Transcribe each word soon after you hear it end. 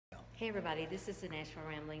Hey everybody, this is the Nashville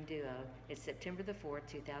Rambling Duo. It's September the 4th,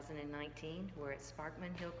 2019. We're at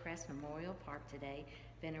Sparkman Hillcrest Memorial Park today,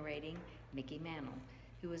 venerating Mickey Mantle,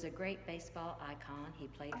 who was a great baseball icon. He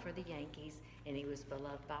played for the Yankees, and he was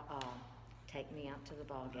beloved by all. Take me out to the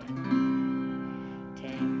ball game.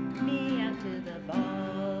 Take me out to the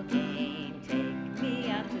ball game. Take me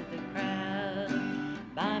out to the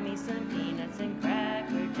crowd. Buy me some peanuts and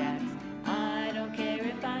Cracker Jacks. I don't care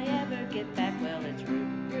if I ever get back. Well, it's root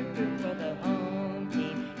for the home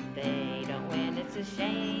team. If they don't win, it's a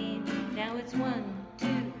shame. Now it's 1,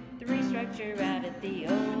 2, 3 strikes, you're out at the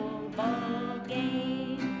old ball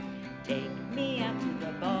game. Take me out to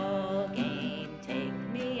the ball game. Take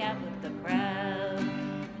me out with the crowd.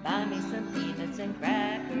 Buy me some peanuts and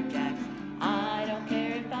Cracker Jacks. I don't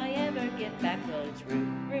care if I ever get back. Well, it's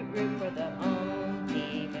root for the home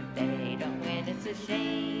team. If they don't win, it's a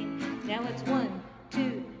shame. Now it's 1,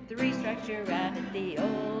 2, 3 strikes, you're out at the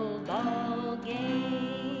old ball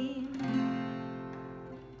game.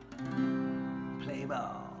 Play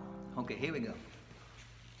ball. Okay, here we go.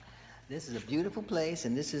 This is a beautiful place,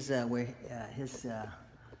 and this is where his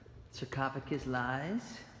sarcophagus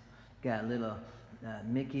lies. Got a little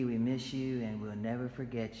Mickey, we miss you, and we'll never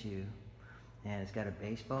forget you. And it's got a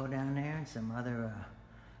baseball down there and some other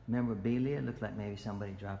memorabilia. Looks like maybe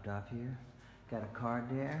somebody dropped off here. Got a card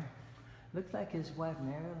there. Looks like his wife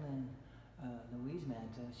Marilyn Louise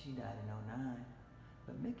Mantle, she died in '09.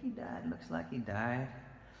 But Mickey died, looks like he died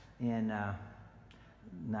in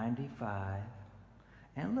 '95.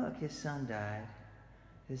 And look, his son died.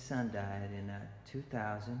 His son died in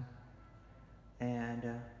 2000.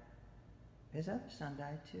 And his other son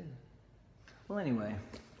died too. Well, anyway,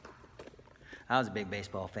 I was a big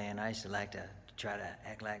baseball fan. I used to like to try to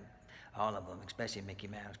act like all of them, especially Mickey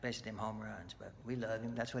Mantle, especially them home runs. But we love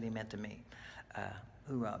him. That's what he meant to me.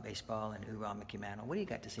 Hoorah baseball and hoorah Mickey Mantle. What do you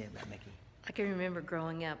got to say about Mickey? I can remember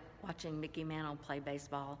growing up watching Mickey Mantle play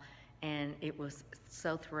baseball, and it was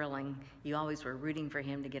so thrilling. You always were rooting for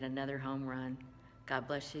him to get another home run. God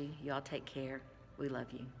bless you. You all take care. We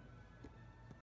love you.